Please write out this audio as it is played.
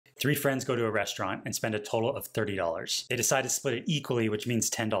3 friends go to a restaurant and spend a total of $30. They decide to split it equally, which means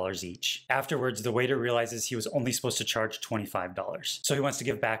 $10 each. Afterwards, the waiter realizes he was only supposed to charge $25. So he wants to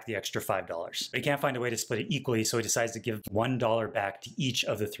give back the extra $5. But he can't find a way to split it equally, so he decides to give $1 back to each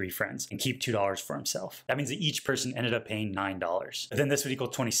of the 3 friends and keep $2 for himself. That means that each person ended up paying $9. But then this would equal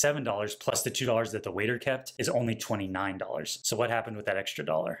 $27 plus the $2 that the waiter kept is only $29. So what happened with that extra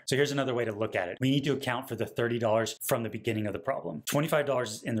dollar? So here's another way to look at it. We need to account for the $30 from the beginning of the problem. $25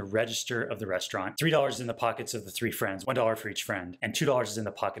 is in the register of the restaurant, $3 is in the pockets of the 3 friends, $1 for each friend, and $2 is in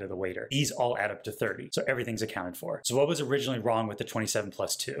the pocket of the waiter. These all add up to 30. So everything's accounted for. So what was originally wrong with the 27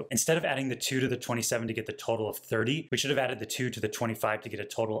 plus 2? Instead of adding the 2 to the 27 to get the total of 30, we should have added the 2 to the 25 to get a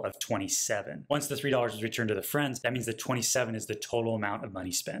total of 27. Once the $3 is returned to the friends, that means that 27 is the total amount of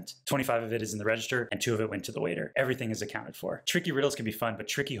money spent. 25 of it is in the register and 2 of it went to the waiter. Everything is accounted for. Tricky riddles can be fun, but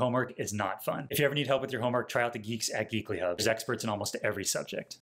tricky homework is not fun. If you ever need help with your homework, try out the geeks at GeeklyHub. There's experts in almost every subject.